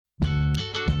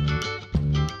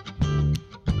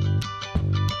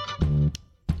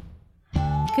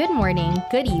Good morning,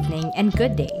 good evening, and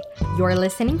good day. You're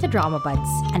listening to Drama Buds,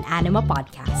 an anima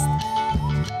podcast.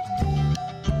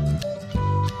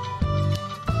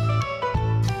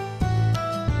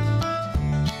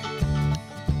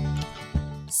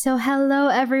 So hello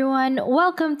everyone,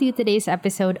 welcome to today's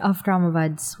episode of Drama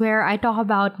Buds, where I talk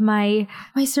about my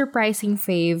surprising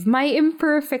fave, my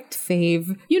imperfect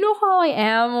fave. You know how I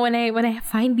am when I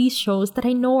find these shows that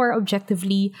I know are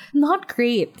objectively not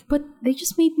great, but they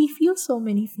just made me feel so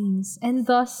many things. And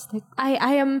thus,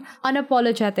 I am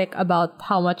unapologetic about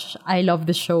how much I love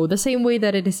the show, the same way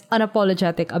that it is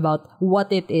unapologetic about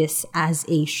what it is as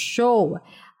a show.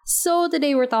 So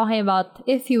today we're talking about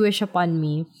If You Wish Upon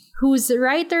Me, whose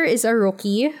writer is a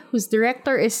rookie, whose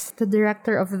director is the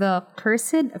director of The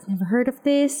Cursed. I've never heard of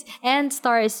this. And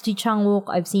star is Ji Chang-wook.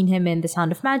 I've seen him in The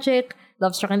Sound of Magic,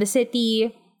 Love Struck in the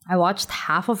City. I watched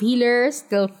half of Healer,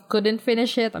 still couldn't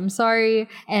finish it, I'm sorry.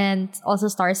 And also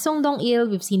stars Song Dong-il.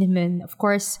 We've seen him in, of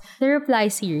course, the Reply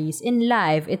series, in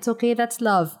Live, It's Okay, That's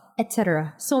Love,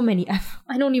 etc. So many.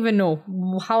 I don't even know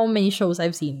how many shows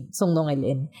I've seen Song Dong-il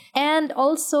in. And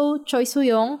also Choi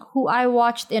Soo-young, who I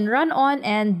watched in Run On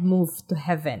and Move to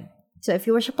Heaven. So If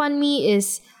You Wish Upon Me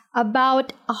is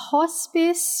about a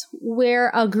hospice where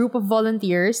a group of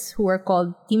volunteers who are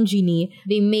called Team Genie,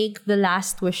 they make the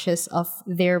last wishes of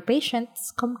their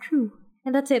patients come true.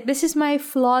 And that's it. This is my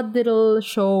flawed little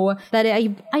show that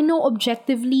I know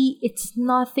objectively it's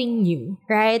nothing new,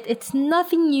 right? It's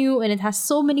nothing new and it has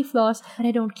so many flaws, but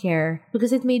I don't care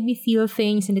because it made me feel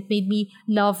things and it made me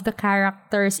love the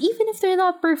characters. Even if they're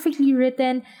not perfectly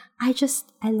written, I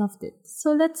loved it.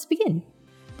 So let's begin.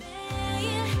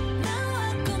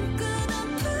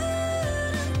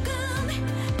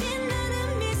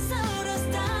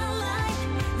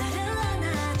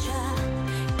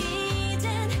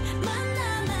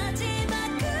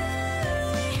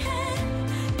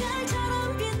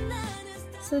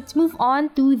 So let's move on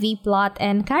to the plot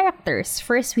and characters.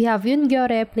 First, we have Yoon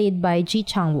Gyeore, played by Ji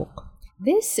Chang-wook.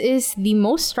 This is the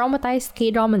most traumatized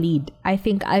K-drama lead I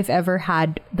think I've ever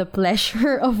had the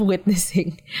pleasure of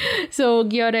witnessing. So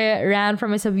Gyeore ran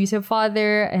from his abusive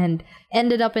father and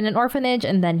ended up in an orphanage,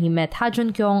 and then he met Ha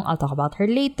Jun-kyung, I'll talk about her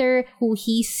later, who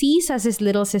he sees as his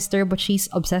little sister, but she's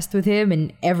obsessed with him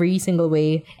in every single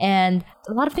way. And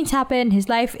a lot of things happen. His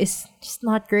life is just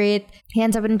not great. He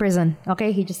ends up in prison.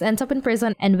 Okay, he just ends up in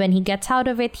prison. And when he gets out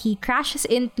of it, he crashes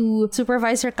into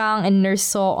Supervisor Kang and Nurse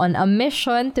So on a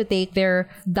mission to take their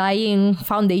dying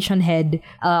foundation head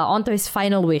onto his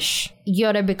final wish.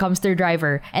 Gyeore becomes their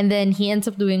driver. And then he ends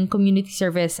up doing community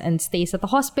service and stays at the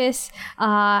hospice.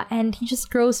 And he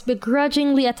just grows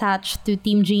begrudgingly attached to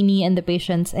Team Genie and the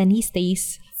patients. And he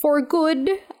stays for good,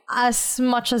 as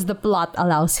much as the plot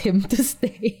allows him to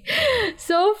stay.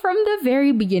 So from the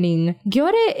very beginning,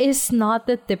 Gyeore is not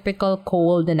the typical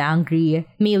cold and angry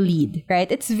male lead,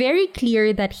 right? It's very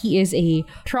clear that he is a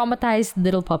traumatized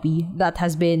little puppy that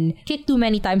has been kicked too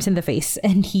many times in the face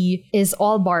and he is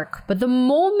all bark. But the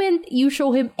moment you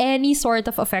show him any sort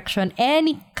of affection,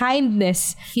 any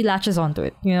kindness, he latches onto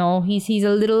it. You know, he's a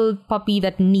little puppy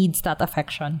that needs that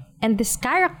affection. And this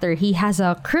character, he has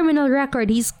a criminal record.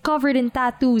 He's covered in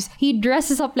tattoos. He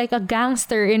dresses up like a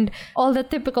gangster in all the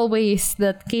typical ways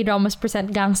that K-dramas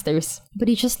present gangsters. But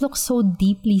he just looks so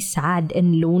deeply sad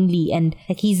and lonely and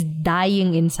like he's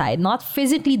dying inside. Not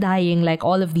physically dying like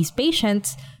all of these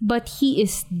patients, but he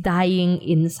is dying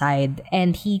inside.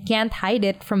 And he can't hide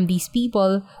it from these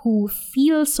people who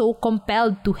feel so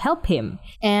compelled to help him.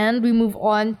 And we move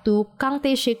on to Kang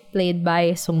Tae-shik, played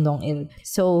by Song Dong-il.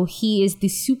 So he is the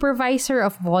supervisor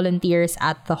of volunteers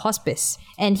at the hospice.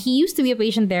 And he used to be a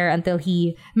patient there until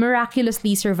he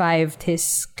miraculously survived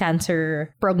his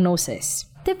cancer prognosis.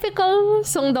 Typical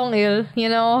Song Dong-il, you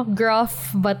know, gruff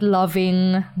but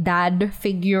loving dad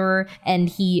figure, and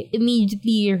he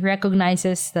immediately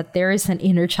recognizes that there is an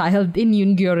inner child in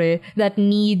Yoon Gyeore that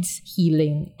needs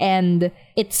healing, and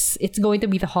it's going to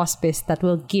be the hospice that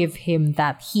will give him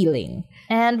that healing.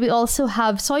 And we also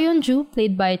have So Yeon-ju,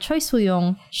 played by Choi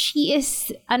Soo-young. She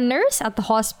is a nurse at the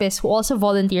hospice who also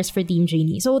volunteers for Team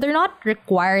Genie. So they're not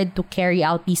required to carry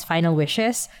out these final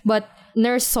wishes, but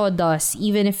Nurse So does,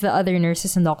 even if the other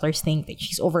nurses and doctors think that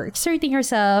she's overexerting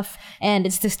herself and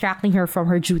it's distracting her from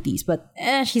her duties, but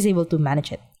she's able to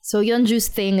manage it. So Yeonju's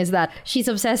thing is that she's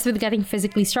obsessed with getting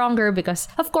physically stronger because,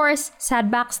 of course,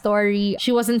 sad backstory,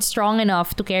 she wasn't strong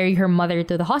enough to carry her mother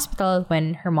to the hospital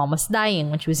when her mom was dying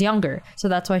when she was younger. So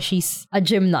that's why she's a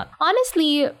gym nut.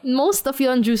 Honestly, most of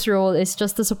Yeonju's role is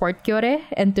just to support Kyoré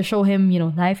and to show him,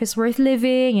 life is worth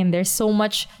living and there's so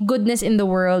much goodness in the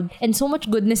world and so much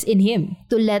goodness in him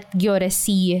to let Kyoré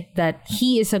see that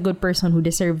he is a good person who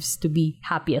deserves to be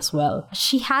happy as well.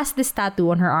 She has this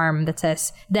tattoo on her arm that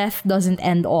says, "Death doesn't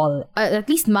end all." At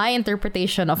least my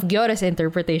interpretation of Kyore's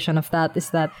interpretation of that is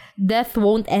that death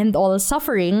won't end all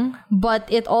suffering, but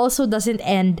it also doesn't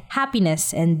end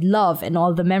happiness and love and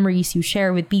all the memories you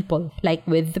share with people, like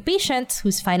with the patient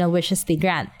whose final wishes they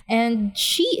grant. And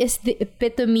she is the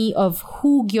epitome of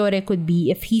who Kyoré could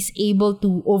be if he's able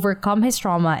to overcome his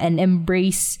trauma and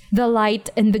embrace the light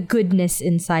and the goodness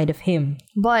inside of him.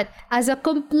 But as a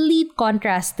complete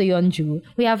contrast to Yeonju,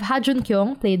 we have Ha Jun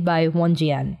Kyung, played by Won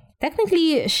Ji-an.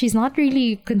 Technically, she's not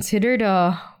really considered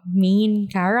a main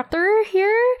character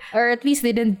here, or at least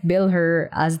they didn't bill her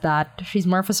as that. She's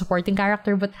more of a supporting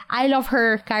character, but I love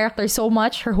her character so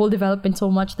much, her whole development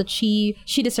so much, that she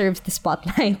deserves the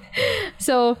spotlight.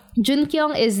 So Jun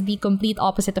Kyung is the complete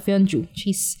opposite of Yeonju.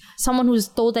 She's someone who's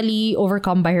totally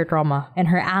overcome by her trauma and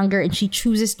her anger, and she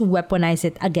chooses to weaponize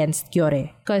it against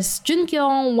Kyoré. Because Jun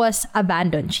Kyung was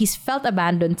abandoned. She's felt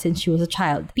abandoned since she was a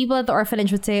child. People at the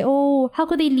orphanage would say, "Oh, how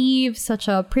could they leave such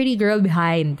a pretty girl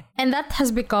behind?" And that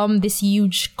has become this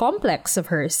huge complex of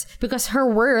hers because her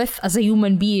worth as a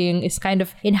human being is kind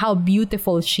of in how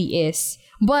beautiful she is.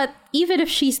 But even if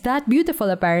she's that beautiful,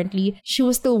 apparently, she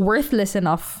was still worthless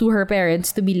enough to her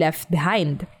parents to be left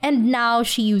behind. And now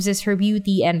she uses her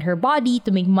beauty and her body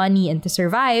to make money and to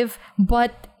survive,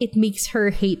 but it makes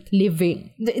her hate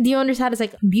living. Do you understand? It's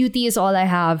like, beauty is all I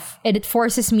have, and it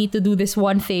forces me to do this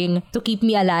one thing to keep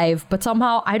me alive, but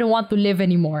somehow I don't want to live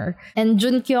anymore. And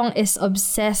Jun Kyung is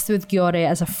obsessed with Kyoré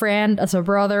as a friend, as a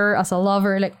brother, as a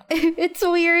lover. Like, it's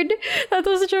weird. That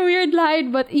was such a weird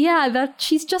line, but yeah, that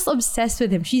she's just obsessed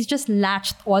with him. She's just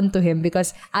latched onto him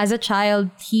because as a child,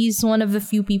 he's one of the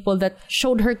few people that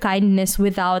showed her kindness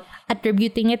without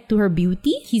attributing it to her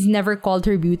beauty. He's never called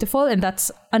her beautiful, and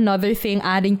that's another thing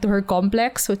adding to her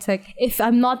complex. So it's like, if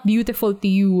I'm not beautiful to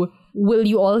you, will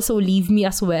you also leave me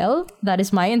as well? That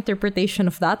is my interpretation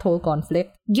of that whole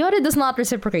conflict. Kyoré does not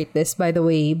reciprocate this, by the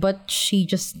way, but she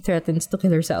just threatens to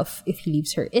kill herself if he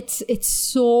leaves her. It's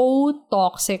so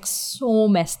toxic, so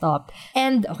messed up.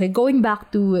 And okay, going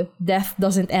back to death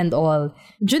doesn't end all.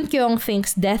 Jun Kyung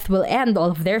thinks death will end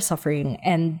all of their suffering,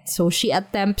 and so she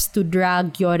attempts to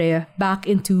drag Kyoré back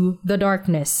into the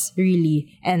darkness,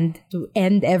 really, and to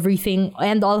end everything,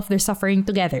 end all of their suffering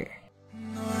together.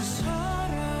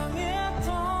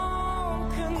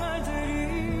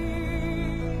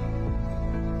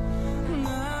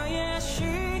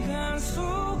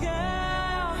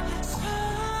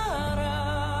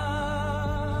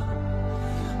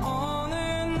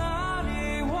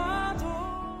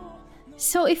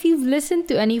 So if you've listened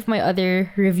to any of my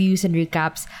other reviews and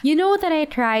recaps, you know that I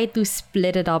try to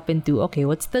split it up into, okay,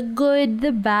 what's the good,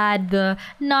 the bad, the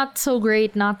not so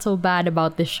great, not so bad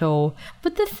about the show.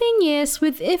 But the thing is,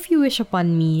 with If You Wish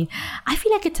Upon Me, I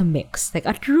feel like it's a mix, like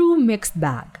a true mixed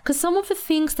bag. Because some of the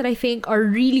things that I think are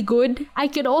really good, I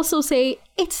could also say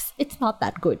it's not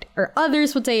that good. Or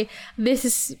others would say, this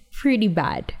is pretty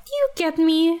bad. Do you get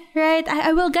me? Right?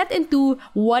 I will get into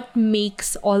what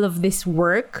makes all of this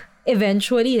work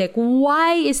eventually, like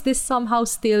why is this somehow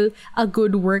still a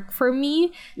good work for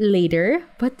me later.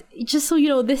 But just so you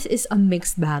know, this is a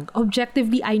mixed bag.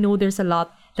 Objectively, I know there's a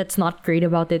lot that's not great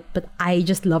about it, but I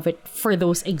just love it for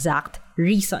those exact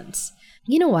reasons.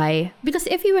 You know why? Because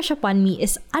If You Wish Upon Me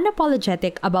is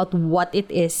unapologetic about what it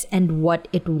is and what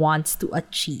it wants to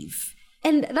achieve.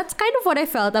 And that's kind of what I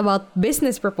felt about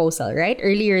Business Proposal, right?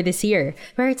 Earlier this year,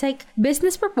 where it's like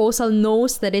Business Proposal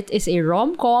knows that it is a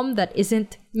rom-com that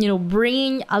isn't,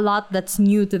 bringing a lot that's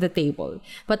new to the table.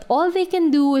 But all they can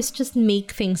do is just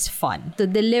make things fun, to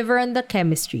deliver on the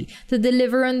chemistry, to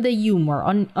deliver on the humor,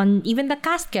 on even the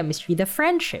cast chemistry, the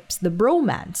friendships, the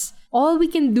bromance. All we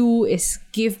can do is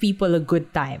give people a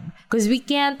good time. Because we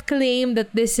can't claim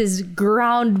that this is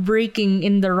groundbreaking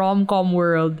in the rom-com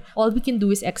world. All we can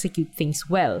do is execute things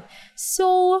well.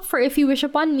 So, for If You Wish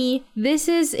Upon Me, this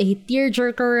is a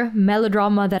tearjerker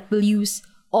melodrama that will use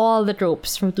all the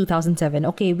tropes from 2007.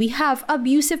 Okay, we have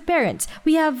abusive parents.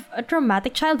 We have a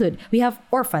traumatic childhood. We have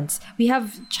orphans. We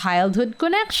have childhood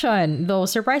connection. Though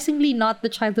surprisingly not the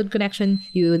childhood connection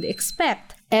you'd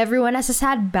expect. Everyone has a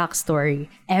sad backstory.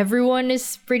 Everyone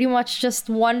is pretty much just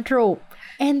one trope.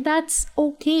 And that's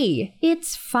okay.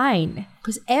 It's fine.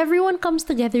 Because everyone comes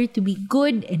together to be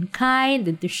good and kind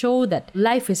and to show that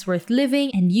life is worth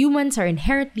living and humans are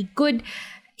inherently good.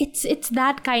 It's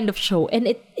that kind of show, and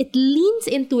it leans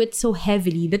into it so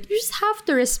heavily that you just have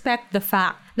to respect the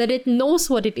fact that it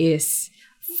knows what it is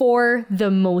for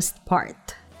the most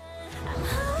part.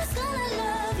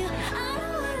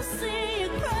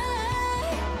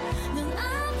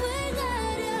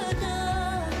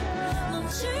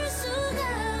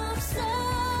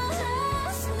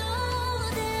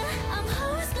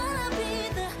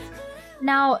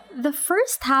 Now, the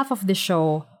first half of the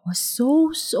show was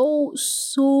so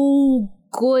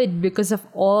good because of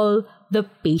all the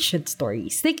patient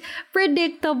stories. Like,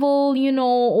 predictable,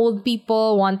 old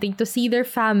people wanting to see their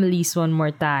families one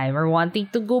more time, or wanting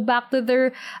to go back to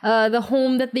their the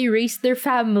home that they raised their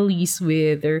families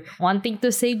with, or wanting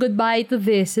to say goodbye to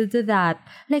this and to that.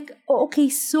 Like, okay,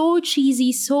 so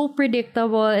cheesy, so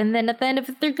predictable, and then at the end of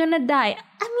it, they're gonna die.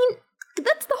 I mean,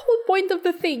 that's the whole point of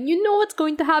the thing. You know what's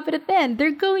going to happen at the end.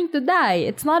 They're going to die.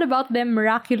 It's not about them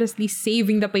miraculously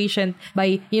saving the patient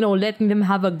by, letting them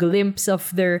have a glimpse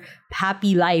of their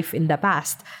happy life in the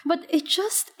past. But it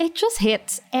just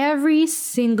hits every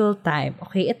single time.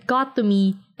 Okay, it got to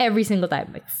me every single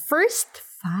time. Like, first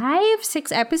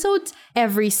 5-6 episodes,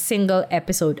 every single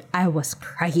episode I was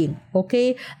crying.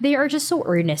 Okay, they are just so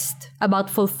earnest about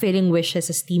fulfilling wishes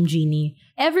as Team Genie.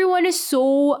 Everyone is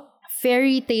so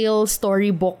fairy tale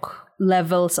storybook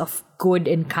levels of good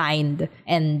and kind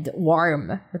and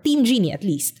warm. Team Genie, at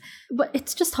least. But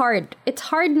it's just hard. It's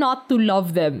hard not to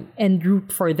love them and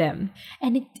root for them.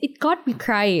 And it got me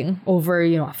crying over,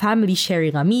 a family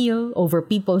sharing a meal, over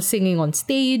people singing on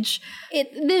stage.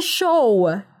 This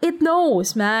show, it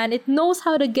knows, man. It knows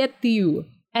how to get to you.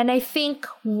 And I think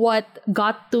what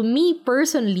got to me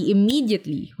personally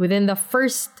immediately within the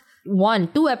first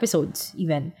 1-2 episodes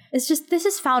even, it's just, this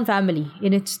is found family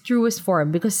in its truest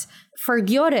form. Because for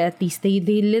Gyoreh, at least, they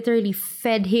literally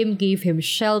fed him, gave him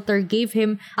shelter, gave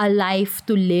him a life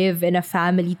to live and a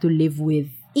family to live with.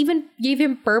 Even gave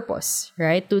him purpose,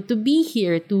 right? To be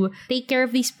here, to take care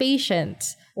of these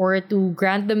patients, or to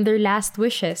grant them their last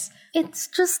wishes. It's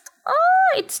just,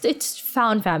 it's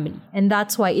found family. And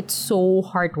that's why it's so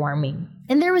heartwarming.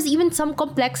 And there was even some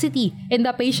complexity in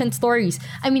the patient stories.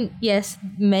 I mean, yes,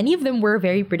 many of them were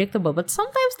very predictable, but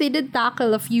sometimes they did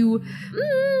tackle a few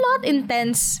not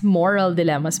intense moral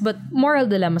dilemmas, but moral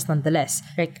dilemmas nonetheless.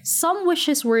 Like, some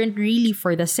wishes weren't really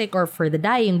for the sick or for the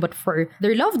dying, but for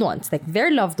their loved ones. Like, their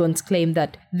loved ones claim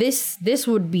that this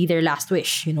would be their last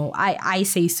wish. I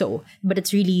say so. But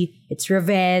it's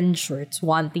revenge, or it's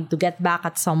wanting to get back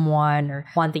at someone, or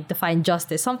wanting to find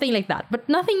justice, something like that. But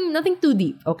nothing too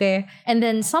deep, okay? And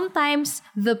then sometimes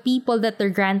the people that they're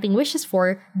granting wishes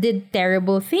for did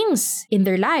terrible things in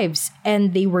their lives,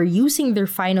 and they were using their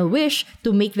final wish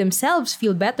to make themselves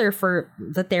feel better for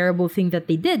the terrible thing that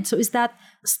they did. So is that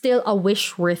still a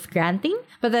wish worth granting?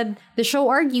 But then the show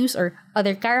argues, or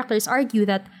other characters argue,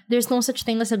 that there's no such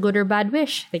thing as a good or bad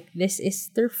wish. Like, this is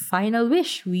their final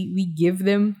wish. We give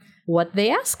them what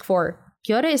they ask for.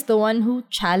 Gyoreh is the one who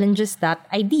challenges that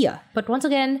idea. But once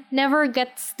again, never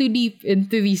gets too deep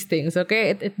into these things, okay?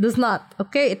 It does not,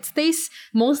 okay? It stays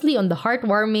mostly on the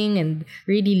heartwarming and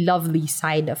really lovely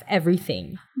side of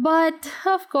everything. But,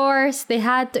 of course, they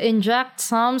had to inject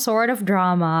some sort of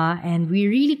drama, and we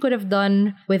really could have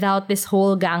done without this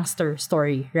whole gangster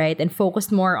story, right? And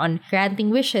focused more on granting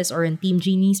wishes or on Team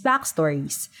Genie's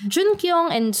backstories.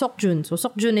 Junkyung and Seokjun. So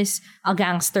Seokjun is a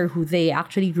gangster who they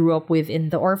actually grew up with in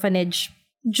the orphanage.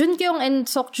 Junkyung and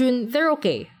Seokjun, they're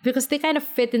okay because they kind of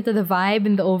fit into the vibe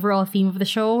and the overall theme of the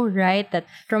show, right? That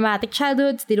traumatic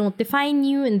childhoods, they don't define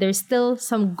you, and there's still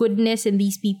some goodness in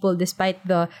these people despite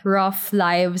the rough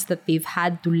lives that they've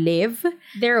had to live.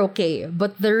 They're okay.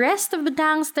 But the rest of the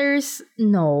gangsters,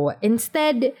 no.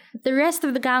 Instead, the rest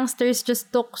of the gangsters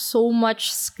just took so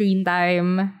much screen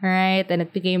time, right? And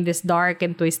it became this dark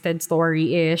and twisted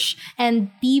story-ish.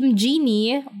 And Team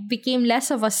Genie became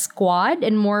less of a squad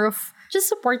and more of just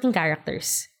supporting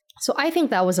characters. So I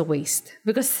think that was a waste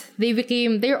because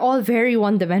they're all very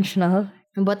one-dimensional.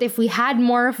 But if we had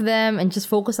more of them and just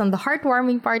focus on the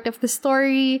heartwarming part of the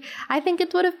story, I think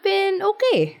it would have been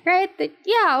okay, right?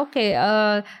 Okay.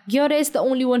 Gyoreh is the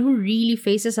only one who really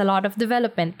faces a lot of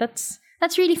development.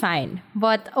 That's really fine.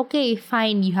 But okay,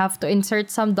 fine, you have to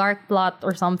insert some dark plot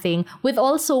or something with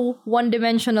also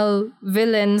one-dimensional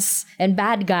villains and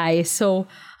bad guys. So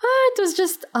it was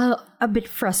just a bit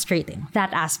frustrating,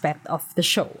 that aspect of the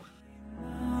show.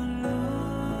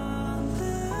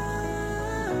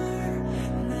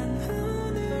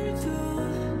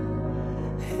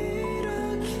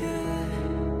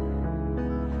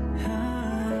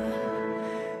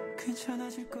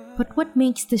 But what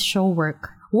makes this show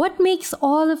work? What makes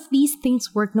all of these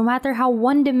things work, no matter how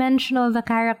one-dimensional the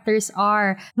characters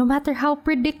are, no matter how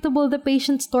predictable the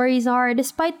patient stories are,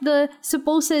 despite the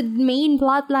supposed main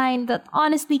plotline that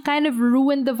honestly kind of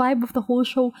ruined the vibe of the whole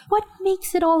show, what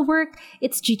makes it all work?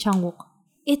 It's Ji Chang-wook.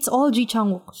 It's all Ji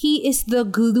Chang-wook. He is the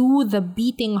glue, the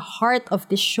beating heart of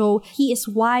this show. He is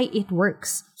why it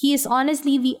works. He is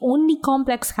honestly the only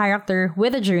complex character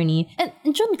with a journey. And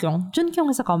Junkyung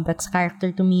is a complex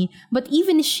character to me. But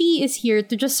even she is here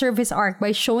to just serve his arc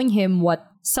by showing him what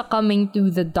succumbing to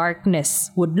the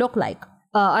darkness would look like.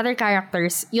 Other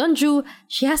characters, Yeonju,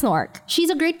 she has no arc.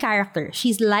 She's a great character.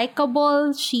 She's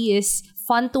likable. She is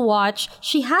fun to watch.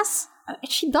 She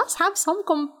does have some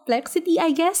complexity,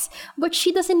 I guess, but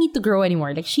she doesn't need to grow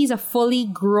anymore. Like, she's a fully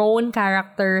grown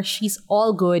character. She's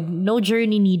all good. No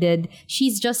journey needed.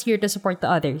 She's just here to support the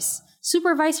others.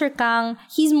 Supervisor Kang,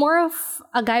 he's more of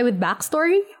a guy with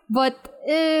backstory, but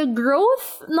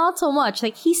growth, not so much.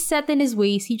 Like, he's set in his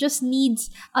ways. He just needs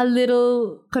a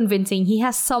little convincing. He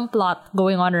has some plot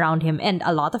going on around him and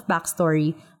a lot of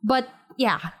backstory, but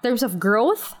yeah, in terms of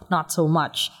growth, not so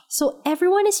much. So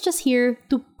everyone is just here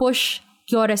to push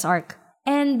Gyore's arc.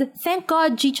 And thank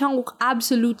God Ji Chang-wook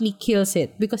absolutely kills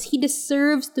it because he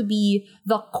deserves to be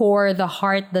the core, the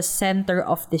heart, the center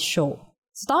of this show.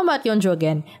 So talking about Yeonju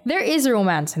again, there is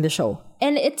romance in the show.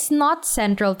 And it's not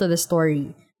central to the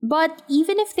story. But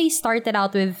even if they started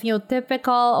out with,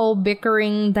 typical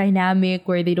bickering dynamic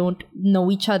where they don't know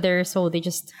each other, so they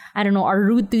just, are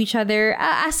rude to each other,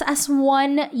 as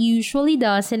one usually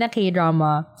does in a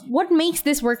K-drama. What makes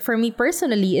this work for me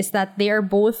personally is that they are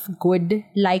both good,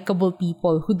 likable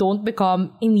people who don't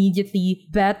become immediately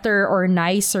better or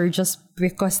nicer just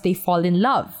because they fall in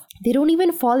love. They don't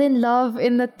even fall in love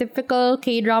in the typical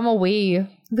K-drama way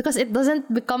because it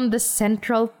doesn't become the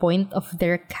central point of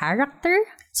their character.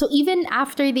 So even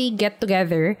after they get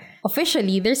together,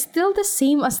 officially, they're still the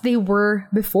same as they were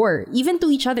before. Even to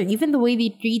each other, even the way they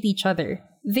treat each other.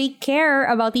 They care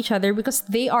about each other because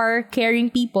they are caring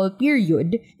people,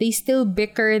 period. They still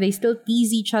bicker, they still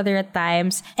tease each other at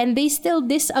times, and they still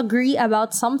disagree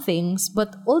about some things,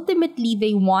 but ultimately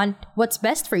they want what's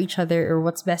best for each other or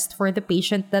what's best for the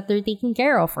patient that they're taking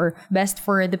care of or best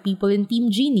for the people in Team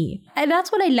Genie. And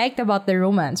that's what I liked about the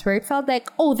romance, where it felt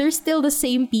like, they're still the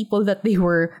same people that they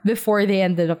were before they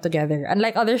ended up together.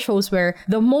 Unlike other shows where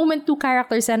the moment two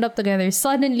characters end up together,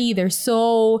 suddenly they're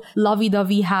so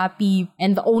lovey-dovey happy,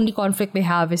 and the only conflict they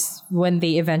have is when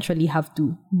they eventually have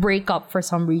to break up for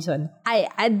some reason.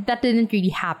 That didn't really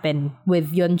happen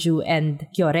with Yeonju and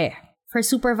Gyeore. For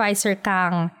Supervisor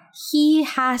Kang, he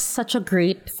has such a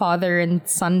great father and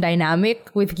son dynamic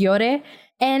with Gyeore.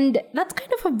 And that's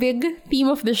kind of a big theme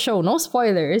of the show. No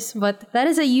spoilers, but that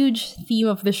is a huge theme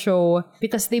of the show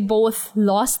because they both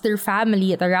lost their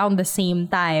family at around the same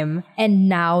time. And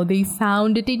now they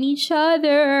found it in each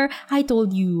other. I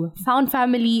told you, found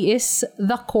family is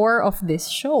the core of this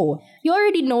show. You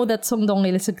already know that Song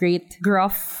Dong-il is a great,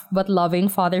 gruff, but loving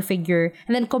father figure.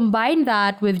 And then combine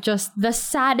that with just the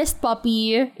saddest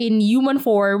puppy in human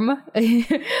form,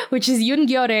 which is Yoon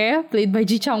Gyeore, played by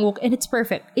Ji Chang-wook, and it's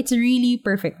perfect. It's really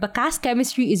perfect. The cast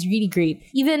chemistry is really great.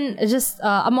 Even just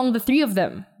among the three of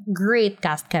them, great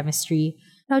cast chemistry.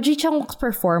 Now, Ji Chang-wook's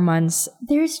performance,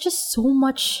 there's just so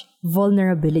much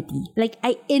vulnerability. Like,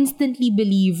 I instantly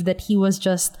believe that he was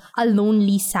just a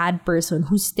lonely, sad person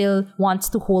who still wants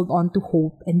to hold on to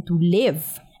hope and to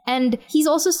live. And he's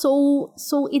also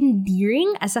so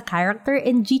endearing as a character,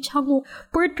 and Ji Chang-wook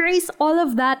portrays all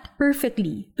of that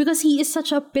perfectly because he is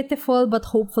such a pitiful but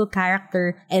hopeful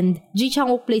character, and Ji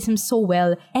Chang-wook plays him so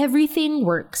well. Everything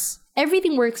works.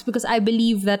 Everything works because I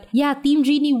believe that, Team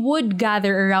Genie would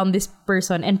gather around this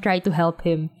person and try to help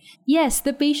him. Yes,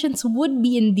 the patients would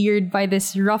be endeared by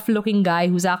this rough-looking guy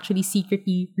who's actually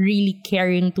secretly really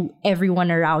caring to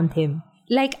everyone around him.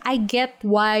 Like, I get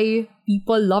why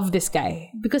people love this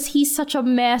guy because he's such a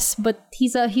mess, but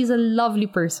he's a lovely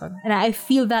person, and I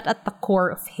feel that at the core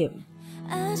of him.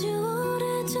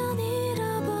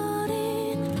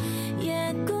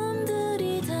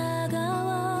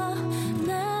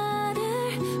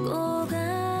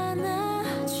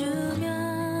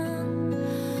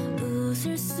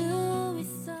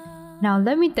 Now,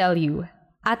 let me tell you,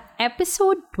 at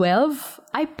episode 12,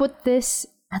 I put this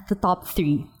at the top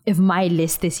 3 of my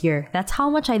list this year. That's how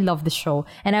much I love the show.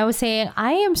 And I was saying,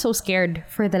 I am so scared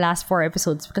for the last 4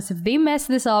 episodes because if they mess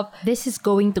this up, this is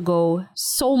going to go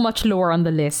so much lower on the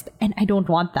list. And I don't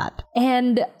want that.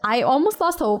 And I almost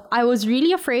lost hope. I was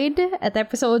really afraid at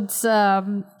episodes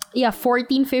 14,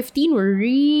 15 were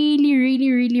really,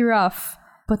 really, really rough.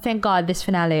 But thank God this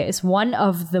finale is one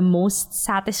of the most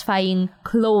satisfying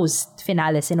closed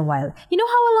finales in a while. You know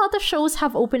how a lot of shows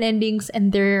have open endings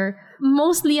and they're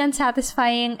mostly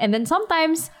unsatisfying, and then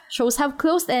sometimes shows have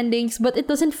closed endings but it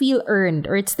doesn't feel earned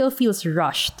or it still feels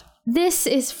rushed. This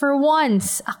is for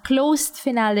once a closed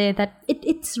finale that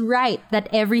it's right that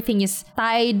everything is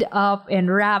tied up and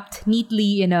wrapped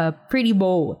neatly in a pretty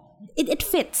bow. It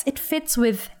fits. It fits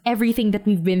with everything that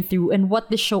we've been through and what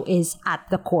the show is at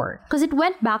the core. Because it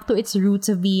went back to its roots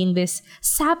of being this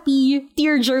sappy,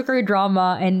 tearjerker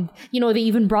drama. And, they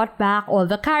even brought back all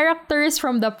the characters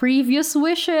from the previous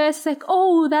wishes. Like,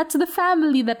 oh, that's the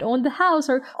family that owned the house.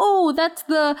 Or, oh, that's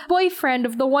the boyfriend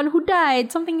of the one who died.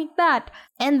 Something like that.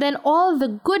 And then all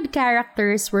the good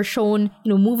characters were shown,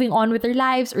 moving on with their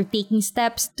lives or taking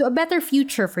steps to a better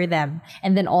future for them.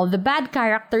 And then all the bad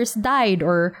characters died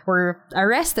or were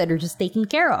arrested or just taken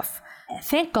care of.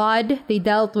 Thank God they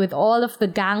dealt with all of the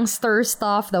gangster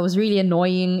stuff that was really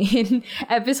annoying in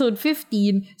episode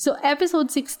 15. So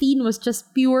episode 16 was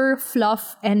just pure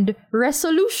fluff and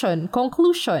conclusion.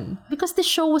 Because the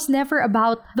show was never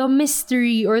about the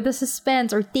mystery or the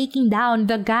suspense or taking down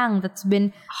the gang that's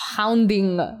been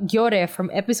hounding Gyoreh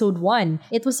from episode 1.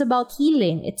 It was about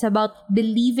healing. It's about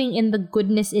believing in the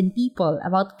goodness in people,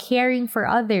 about caring for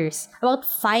others, about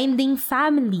finding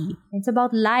family. It's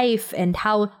about life and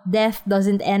how death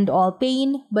doesn't end all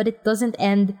pain, but it doesn't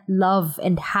end love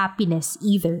and happiness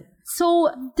either. So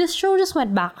this show just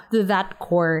went back to that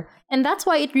core. And that's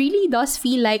why it really does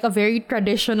feel like a very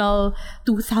traditional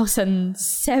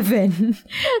 2007,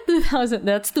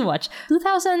 that's too much,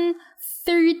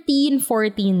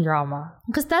 2013-14 drama.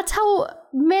 Because that's how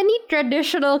many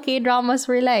traditional K-dramas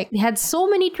were like. They had so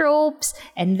many tropes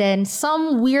and then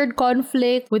some weird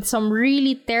conflict with some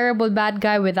really terrible bad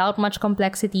guy without much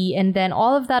complexity. And then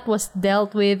all of that was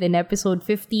dealt with in episode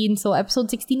 15. So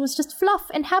episode 16 was just fluff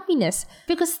and happiness.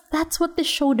 Because that's what the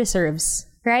show deserves.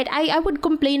 Right? I would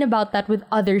complain about that with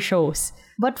other shows.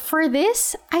 But for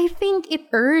this, I think it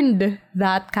earned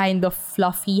that kind of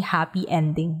fluffy, happy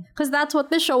ending. Because that's what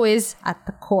the show is at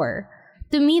the core.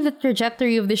 To me, the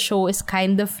trajectory of the show is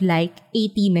kind of like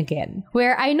 18 again.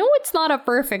 Where I know it's not a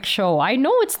perfect show. I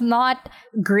know it's not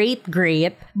great,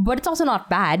 but it's also not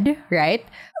bad, right?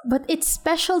 But it's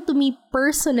special to me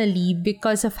personally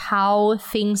because of how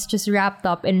things just wrapped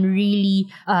up and really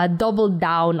doubled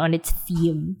down on its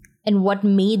theme. And what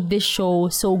made this show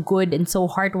so good and so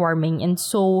heartwarming and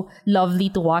so lovely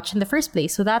to watch in the first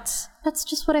place. So that's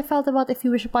just what I felt about If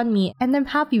You Wish Upon Me. And I'm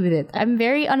happy with it. I'm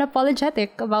very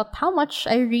unapologetic about how much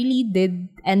I really did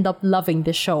end up loving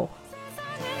this show.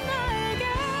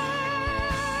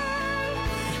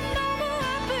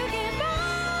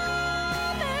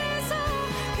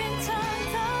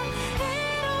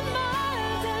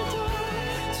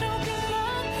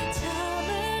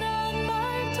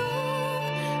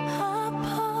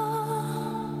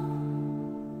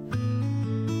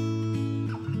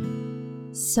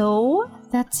 So,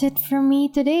 that's it for me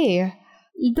today.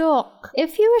 Look,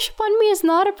 If You Wish Upon Me is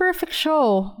not a perfect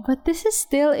show, but this is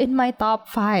still in my top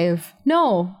 5.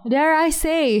 No, dare I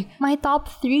say, my top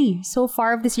 3 so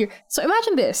far of this year. So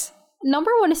imagine this.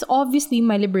 Number 1 is obviously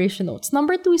My Liberation Notes.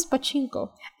 Number 2 is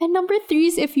Pachinko. And number 3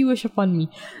 is If You Wish Upon Me.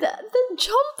 The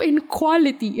jump in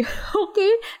quality,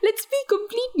 okay? Let's be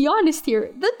completely honest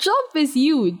here. The jump is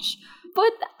huge.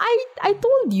 But I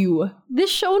told you, this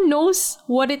show knows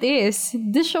what it is.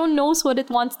 This show knows what it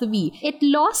wants to be. It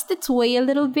lost its way a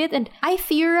little bit, and I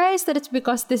theorize that it's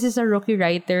because this is a rookie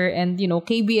writer and,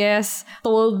 KBS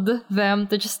told them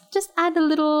to just add a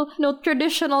little,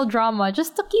 traditional drama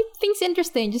just to keep things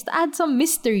interesting, just add some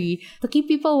mystery to keep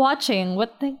people watching.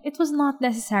 But it was not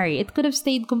necessary. It could have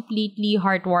stayed completely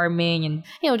heartwarming and,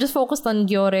 just focused on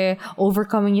Gyoreh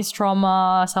overcoming his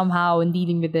trauma somehow and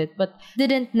dealing with it, but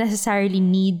didn't necessarily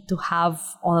need to have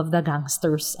all of the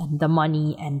gangsters and the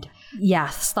money and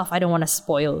stuff I don't want to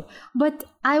spoil. But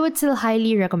I would still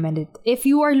highly recommend it if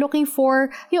you are looking for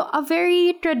a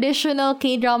very traditional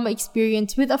K-drama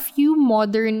experience with a few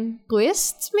modern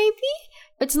twists. Maybe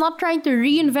it's not trying to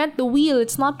reinvent the wheel,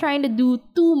 it's not trying to do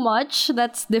too much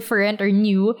that's different or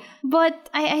new, but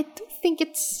I do think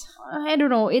it's, I don't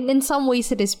know, in some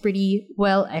ways it is pretty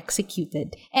well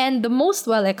executed. And the most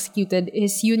well executed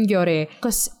is Yoon Gyoreh.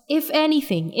 Because if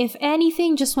anything,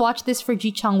 just watch this for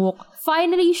Ji Chang-wook.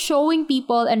 Finally showing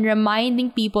people and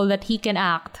reminding people that he can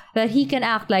act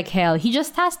like hell. He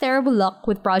just has terrible luck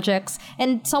with projects.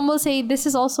 And some will say this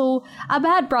is also a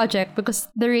bad project because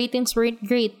the ratings weren't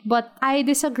great. But I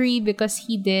disagree because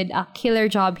he did a killer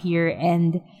job here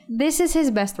and this is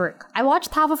his best work. I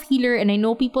watched half of Healer and I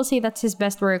know people say that's his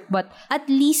best work, but at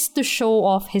least to show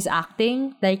off his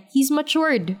acting, like he's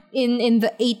matured in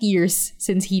the 8 years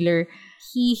since Healer.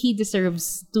 He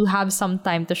deserves to have some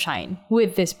time to shine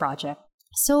with this project.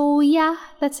 So yeah,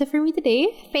 that's it for me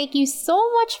today. Thank you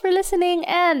so much for listening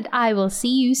and I will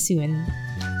see you soon.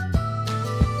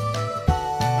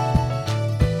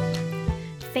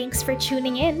 Thanks for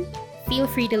tuning in. Feel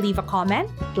free to leave a comment,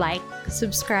 like,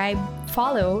 subscribe,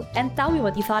 follow, and tell me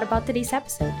what you thought about today's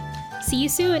episode. See you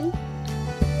soon!